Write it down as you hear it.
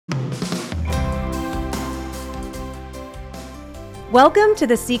Welcome to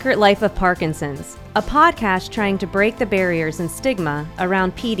The Secret Life of Parkinson's, a podcast trying to break the barriers and stigma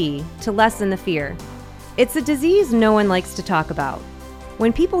around PD to lessen the fear. It's a disease no one likes to talk about.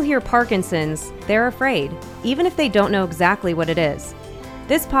 When people hear Parkinson's, they're afraid, even if they don't know exactly what it is.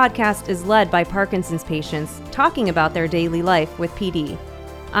 This podcast is led by Parkinson's patients talking about their daily life with PD.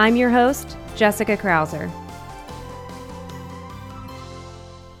 I'm your host, Jessica Krauser.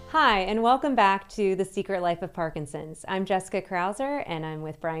 Hi, and welcome back to The Secret Life of Parkinson's. I'm Jessica Krauser, and I'm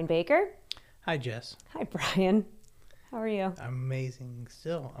with Brian Baker. Hi, Jess. Hi, Brian. How are you? I'm amazing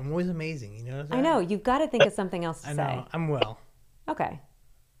still. I'm always amazing, you know that? I know. You've got to think of something else to say. I know. I'm well. Okay.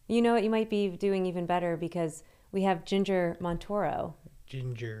 You know what? You might be doing even better because we have Ginger Montoro.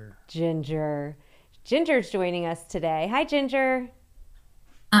 Ginger. Ginger's joining us today. Hi, Ginger.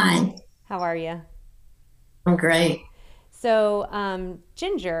 Hi. How are you? I'm great. So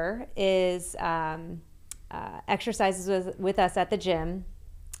Ginger is exercises with us at the gym,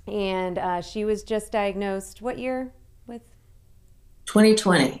 and she was just diagnosed what year with?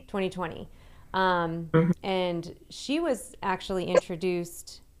 2020. 2020. And she was actually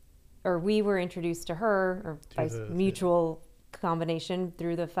introduced, or we were introduced to her, or by mutual combination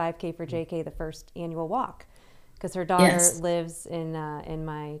through the 5K for JK, the first annual walk. Because her daughter lives in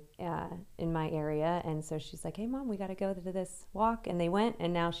my area, and so she's like, "Hey, Mom, we got to go to this walk," and they went,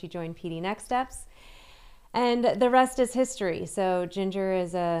 and now she joined PD Next Steps, and the rest is history. So Ginger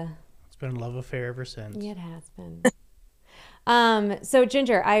is It's been a love affair ever since. Yeah, it has been. So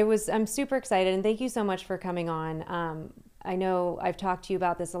Ginger, I'm super excited, and thank you so much for coming on. I know I've talked to you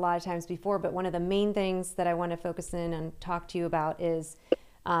about this a lot of times before, but one of the main things that I want to focus in and talk to you about is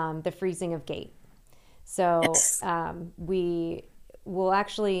the freezing of gait. So we'll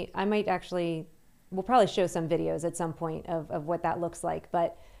probably show some videos at some point of what that looks like.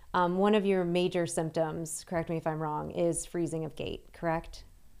 But one of your major symptoms, correct me if I'm wrong, is freezing of gait, correct?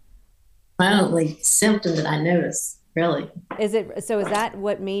 My only symptom that I notice, really. Is that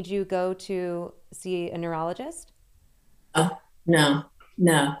what made you go to see a neurologist? Oh, no.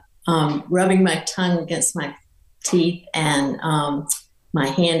 Rubbing my tongue against my teeth and my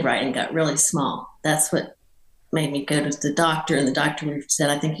handwriting got really small. That's what made me go to the doctor, and the doctor said,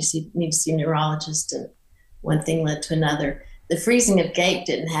 "I think you need to see a neurologist," and one thing led to another. The freezing of gait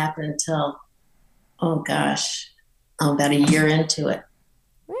didn't happen until, about a year into it.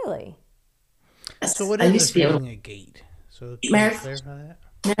 Really? So what is the freezing of gait? So can you clarify that?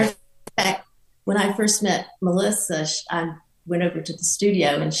 Matter of fact, when I first met Melissa, I went over to the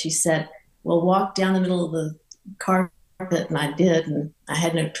studio, and she said, "Well, walk down the middle of the carpet," and I did, and I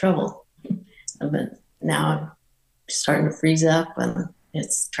had no trouble. But now I'm starting to freeze up, and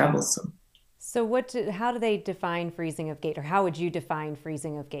it's troublesome. So how do they define freezing of gait, or how would you define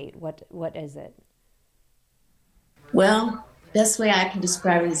freezing of gait? What is it? Well, best way I can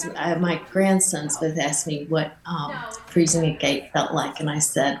describe it is my grandsons both asked me what freezing of gait felt like, and I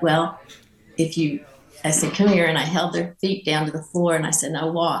said, "Well, I said, come here," and I held their feet down to the floor, and I said,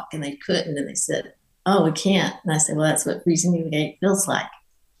 "Now walk," and they couldn't, and they said, "Oh, we can't," and I said, "Well, that's what freezing of gait feels like."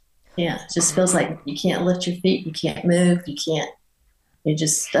 Yeah, it just feels like you can't lift your feet, you can't move, you're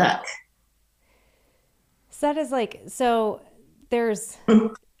just stuck. So that is there's,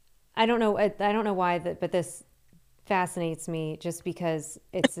 I don't know why, but this fascinates me just because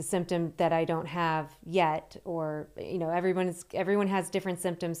it's a symptom that I don't have yet, or, everyone has different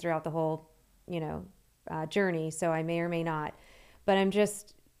symptoms throughout the whole, journey. So I may or may not, but I'm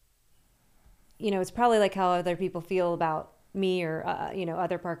just, it's probably like how other people feel about me or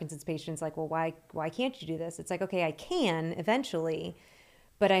other Parkinson's patients, like, well, why can't you do this? It's like, okay, I can eventually,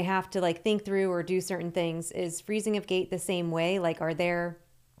 but I have to think through or do certain things. Is freezing of gait the same way? Like, are there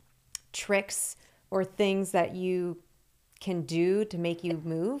tricks or things that you can do to make you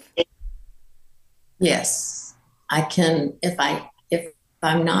move? Yes, I can. If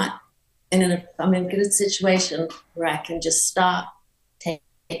I'm not I'm in a good situation where I can just stop, take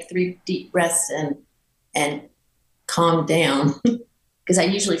 3 deep breaths and calm down, because I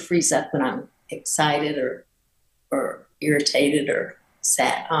usually freeze up when I'm excited or irritated or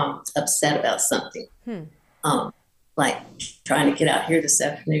sad, upset about something. Like trying to get out here this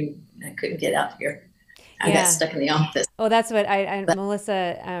afternoon, I couldn't get out here. I got stuck in the office. Oh, that's what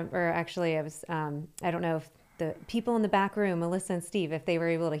Melissa, or actually I was, I don't know if the people in the back room, Melissa and Steve, if they were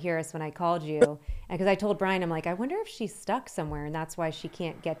able to hear us when I called you, because I told Brian, I'm like, I wonder if she's stuck somewhere, and that's why she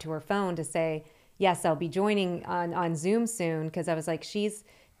can't get to her phone to say, yes, I'll be joining on Zoom soon, because I was like, she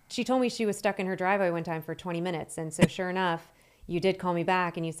told me she was stuck in her driveway one time for 20 minutes. And so sure enough, you did call me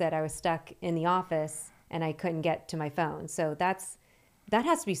back and you said I was stuck in the office and I couldn't get to my phone. So that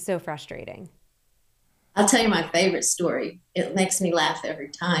has to be so frustrating. I'll tell you my favorite story. It makes me laugh every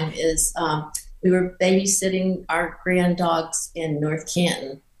time. Is we were babysitting our grand dogs in North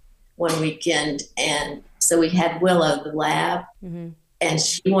Canton one weekend, and so we had Willow, the lab, Mm-hmm. and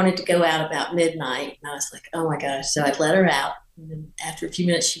she wanted to go out about midnight. And I was like, oh my gosh. So I let her out. And then after a few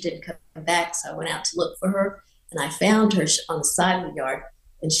minutes, she didn't come back. So I went out to look for her, and I found her on the side of the yard.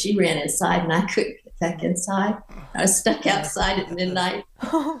 And she ran inside, and I couldn't get back inside. I was stuck outside at midnight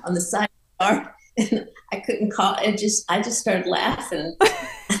on the side of the yard, and I couldn't call. I just started laughing.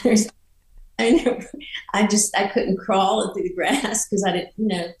 I I couldn't crawl through the grass because I didn't,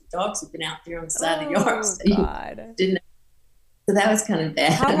 the dogs had been out there on the side of the yard. So God. didn't. So that was kind of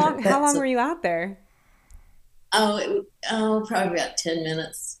bad. How long were you out there? Probably about 10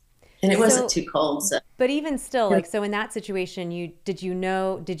 minutes. And it wasn't too cold. So. But even still, like, so in that situation, did you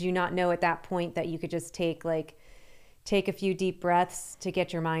not know at that point that you could just take a few deep breaths to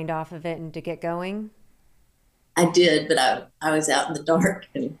get your mind off of it and to get going? I did, but I was out in the dark,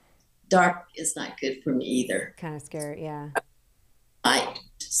 and dark is not good for me either. Kind of scary, yeah. I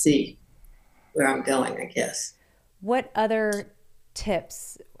see where I'm going, I guess. What other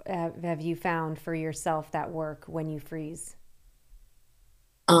tips have you found for yourself that work when you freeze?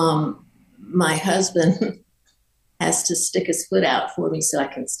 My husband has to stick his foot out for me so I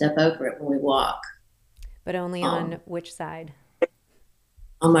can step over it when we walk. But only on which side?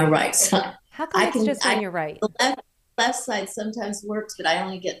 On my right side. How come it's just on your right? The left side sometimes works, but I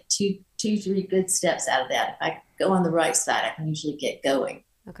only get two, 3 good steps out of that. If I go on the right side, I can usually get going.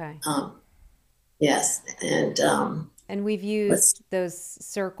 Okay. Yes, and we've used those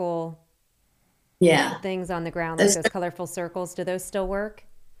circle things on the ground, like those colorful circles. Do those still work?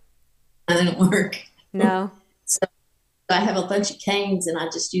 They don't work. No. So I have a bunch of canes, and I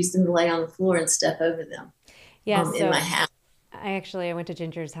just use them to lay on the floor and step over them. Yeah. So in my house. I went to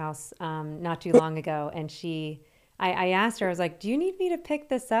Ginger's house not too long ago, and I asked her, I was like, do you need me to pick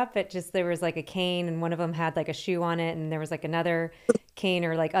this up? There was like a cane, and one of them had like a shoe on it, and there was like another cane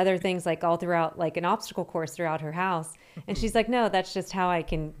or like other things like all throughout, like an obstacle course throughout her house. And she's like, no, that's just how I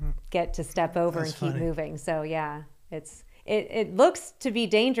can get to step over and keep moving. So yeah, it looks to be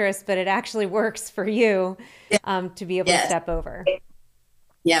dangerous, but it actually works for you to be able to step over.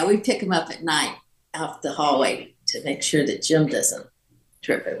 Yeah, we pick them up at night out the hallway to make sure that Jim doesn't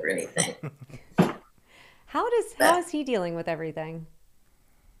trip over anything. How is he dealing with everything?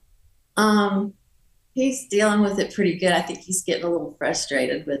 He's dealing with it pretty good. I think he's getting a little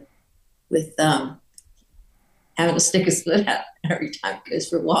frustrated with having to stick his foot out every time he goes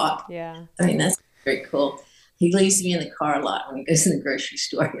for a walk. Yeah. I mean, that's very cool. He leaves me in the car a lot when he goes in the grocery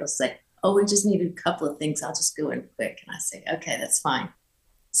store. He'll say, oh, we just needed a couple of things. I'll just go in quick. And I say, okay, that's fine.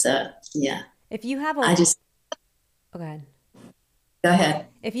 So, yeah. If you have oh, go ahead. Go ahead.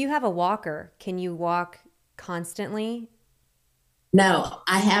 If you have a walker, can you walk constantly? No,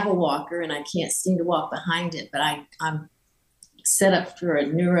 I have a walker and I can't seem to walk behind it, but I'm set up for a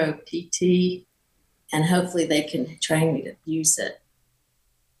neuro PT, and hopefully they can train me to use it.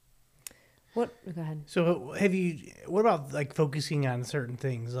 Go ahead. So what about like focusing on certain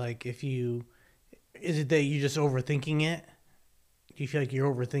things? Like is it that you're just overthinking it? Do you feel like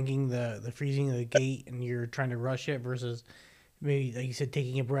you're overthinking the freezing of the gait and you're trying to rush it versus maybe, like you said,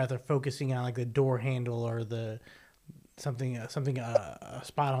 taking a breath or focusing on like the door handle or something a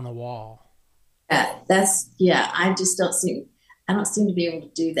spot on the wall? I just don't seem to be able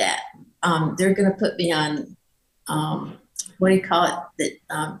to do that. They're going to put me on, what do you call it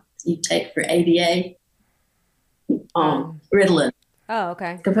that you take for ADA? Ritalin. Oh,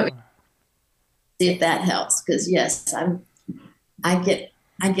 okay. See if that helps, because yes, I get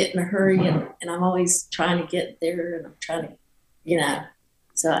in a hurry and I'm always trying to get there, and I'm trying to,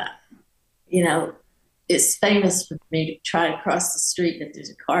 so it's famous for me to try to cross the street, and if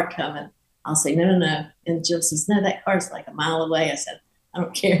there's a car coming, I'll say, no. And Jill says, no, that car's like a mile away. I said, I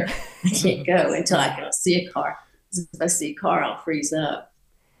don't care. I can't go until I can see a car. If I see a car, I'll freeze up.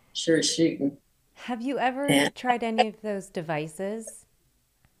 Sure as shooting. Have you ever tried any of those devices?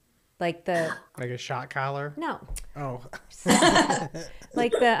 Like a shot collar? No. Oh.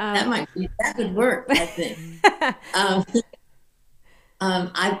 Like that would work, I think.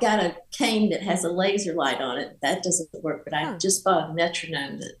 I've got a cane that has a laser light on it. That doesn't work, but I just bought a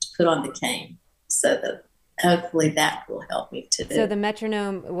metronome to put on the cane, so that hopefully that will help me too. So the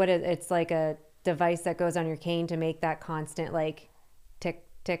metronome, it's like a device that goes on your cane to make that constant like tick,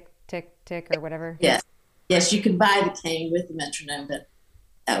 tick, tick, tick, or whatever? Yes, you can buy the cane with the metronome, but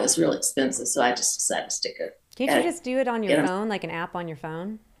that was real expensive, so I just decided to stick it. Can't you just do it on your phone, like an app on your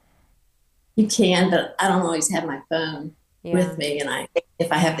phone? You can, but I don't always have my phone. Yeah. with me, and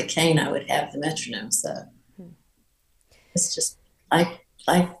if I have the cane, I would have the metronome. So it's just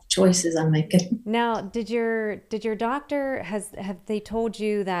life choices I'm making. Now, did your doctor have they told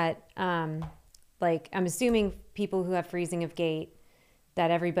you that like I'm assuming people who have freezing of gait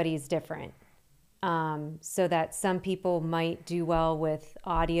that everybody's different. So that some people might do well with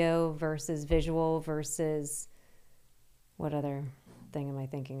audio versus visual versus what other thing am I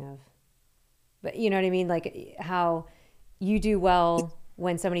thinking of? But you know what I mean? Like how you do well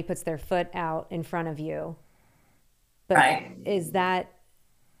when somebody puts their foot out in front of you. But Right. is that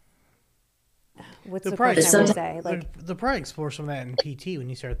what's They'll the probably question I want to Sometimes, say? Like, they'll probably explore some of that in PT when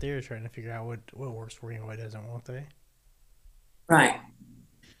you start there, trying to figure out what works for you and what doesn't, won't they? right.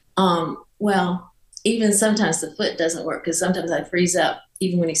 Well, even sometimes the foot doesn't work because sometimes I freeze up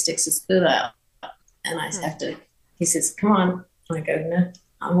even when he sticks his foot out, and I huh, have to. He says, "Come on." I go, "No,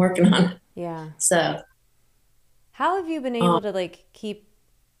 I'm working on it." yeah. So, How have you been um, able to like keep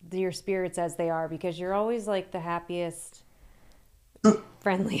your spirits as they are? Because you're always like the happiest,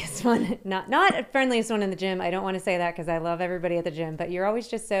 friendliest one. Not friendliest one in the gym. I don't want to say that because I love everybody at the gym, but you're always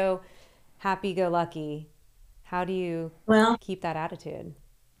just so happy go lucky. How do you well, keep that attitude?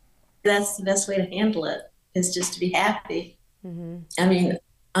 that's the best way to handle it is just to be happy. Mm-hmm. I mean,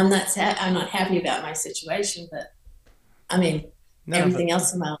 I'm not happy about my situation, but I mean, None of it. everything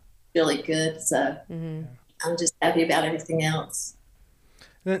else in my life is really good. So Mm-hmm. I'm just happy about everything else.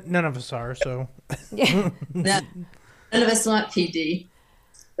 None of us are. So, Yeah. No, none of us want PD,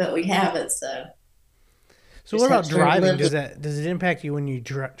 but we have it. So so what just have about to learn to driving? live Does with that does it impact you when you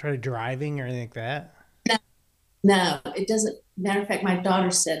try driving or anything like that? it. No, it doesn't. Matter of fact, my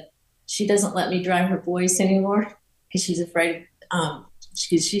daughter said she doesn't let me drive her boys anymore because she's afraid.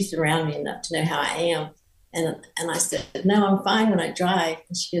 She's around me enough to know how I am. And I said, no, I'm fine when I drive.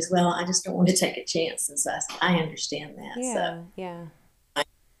 And she goes, well, I just don't want to take a chance. And so I said, I understand that. So Yeah. Yeah.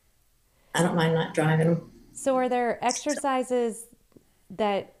 I don't mind not driving them. So are there exercises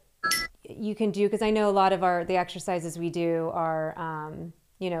that you can do? Because I know a lot of the exercises we do are,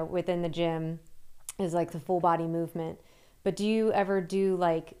 within the gym is like the full body movement. But do you ever do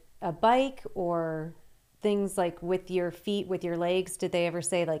like a bike or things like with your feet, with your legs? Did they ever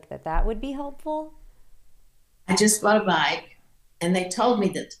say like that would be helpful? I just bought a bike, and they told me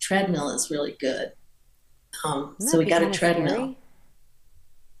that the treadmill is really good. Wouldn't So that we be got a kind of treadmill, scary?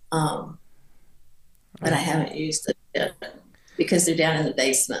 um, but I Um, haven't used it yet because they're down in the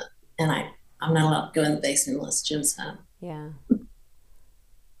basement, and I'm not allowed to go in the basement unless Jim's home. Yeah.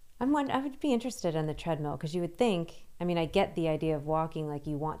 I would be interested in the treadmill because you would think, I mean, I get the idea of walking like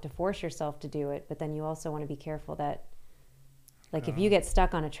you want to force yourself to do it, but then you also want to be careful that, like, if you get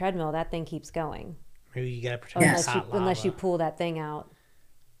stuck on a treadmill, that thing keeps going maybe you gotta pretend it's Yes. unless you hot unless you lava. pull that thing out.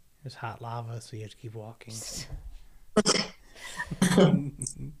 It's hot lava, so you have to keep walking. Yeah.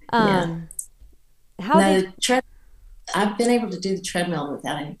 Um, how No, did the tread. I've been able to do the treadmill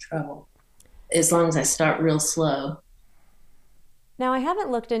without any trouble, as long as I start real slow. Now I haven't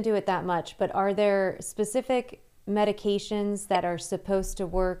looked into it that much, but are there specific medications that are supposed to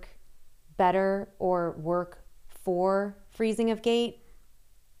work better or work for freezing of gait,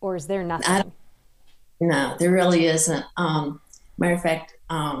 or is there I nothing? No, there really isn't. Matter of fact,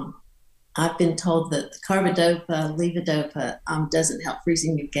 I've been told that the carbidopa, levodopa doesn't help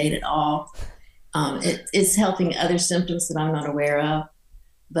freezing your gait at all. It's helping other symptoms that I'm not aware of,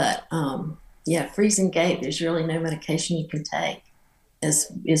 but yeah, freezing gait. There's really no medication you can take,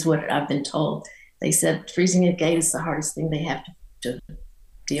 is what I've been told. They said freezing a gait is the hardest thing they have to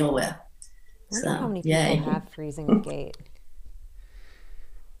deal with. I wonder how So, many people yay. have freezing of gait.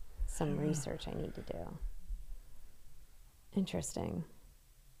 Some research I need to do. Interesting.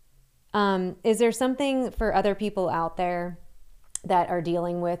 Is there something for other people out there that are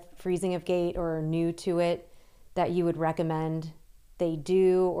dealing with freezing of gait or are new to it that you would recommend they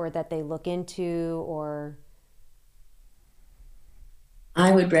do or that they look into or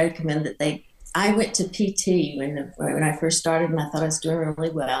I would recommend that they. I went to PT when I first started, and I thought I was doing really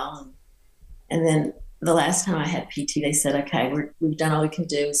well. And then the last time I had PT, they said, "Okay, we've done all we can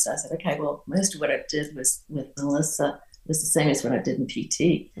do." So I said, "Okay, well, most of what I did was with Melissa was the same as what I did in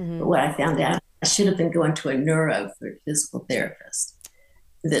PT." But mm-hmm. what I found out, I should have been going to a physical therapist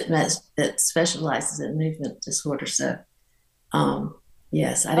that specializes in movement disorder. So, um,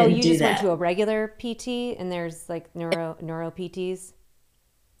 yes, I Oh, didn't you do just went to that. a regular PT and there's like neuro PTs?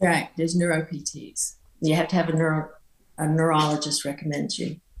 Right. There's neuro PTs. You have to have a neurologist recommend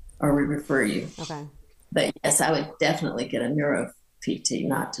you or refer you. Okay. But yes, I would definitely get a neuro PT,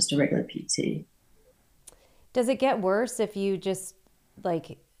 not just a regular PT. Does it get worse if you just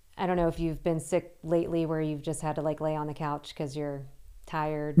like I don't know if you've been sick lately where you've just had to like lay on the couch because you're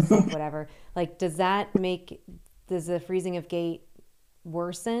tired, whatever. Like, does the freezing of gait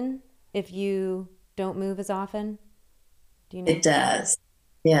worsen if you don't move as often? Do you know? It does.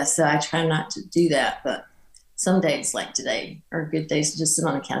 Yeah, so I try not to do that, but some days like today are good days to just sit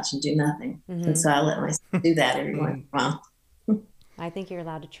on the couch and do nothing. And so I let myself do that every once in a while. I think you're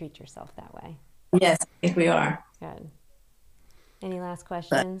allowed to treat yourself that way. Yes, I think we are. Good. Any last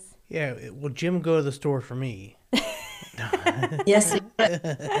questions? Yeah, will Jim go to the store for me? Yes,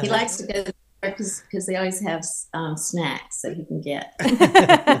 he likes to go there because they always have snacks that he can get.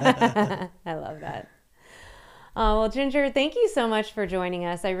 I love that. Well, Ginger, thank you so much for joining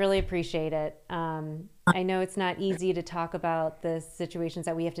us. I really appreciate it. I know it's not easy to talk about the situations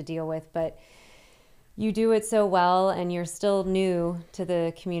that we have to deal with, but you do it so well, and you're still new to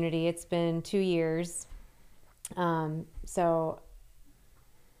the community. It's been 2 years. So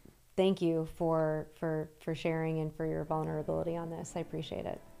thank you for sharing and for your vulnerability on this. I appreciate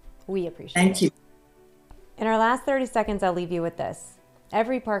it. We appreciate it. Thank you. In our last 30 seconds, I'll leave you with this.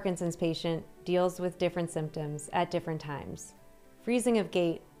 Every Parkinson's patient deals with different symptoms at different times. Freezing of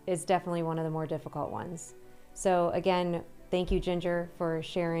gait is definitely one of the more difficult ones. So again, thank you, Ginger, for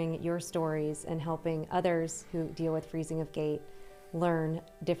sharing your stories and helping others who deal with freezing of gait learn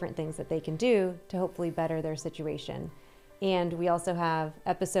different things that they can do to hopefully better their situation. And we also have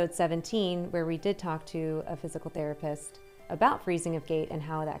episode 17, where we did talk to a physical therapist about freezing of gait and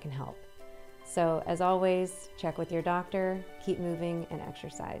how that can help. So as always, check with your doctor, keep moving, and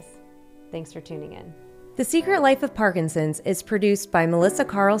exercise. Thanks for tuning in. The Secret Life of Parkinson's is produced by Melissa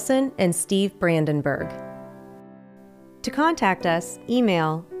Carlson and Steve Brandenburg. To contact us,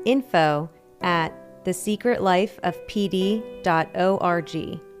 email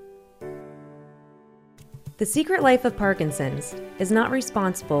info@thesecretlifeofpd.org. The Secret Life of Parkinson's is not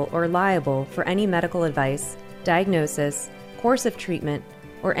responsible or liable for any medical advice, diagnosis, course of treatment,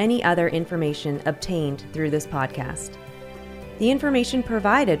 or any other information obtained through this podcast. The information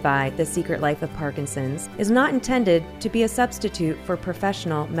provided by The Secret Life of Parkinson's is not intended to be a substitute for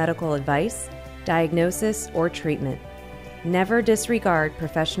professional medical advice, diagnosis, or treatment. Never disregard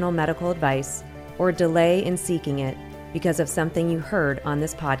professional medical advice or delay in seeking it because of something you heard on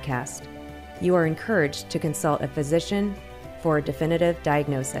this podcast. You are encouraged to consult a physician for a definitive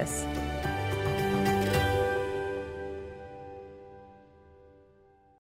diagnosis.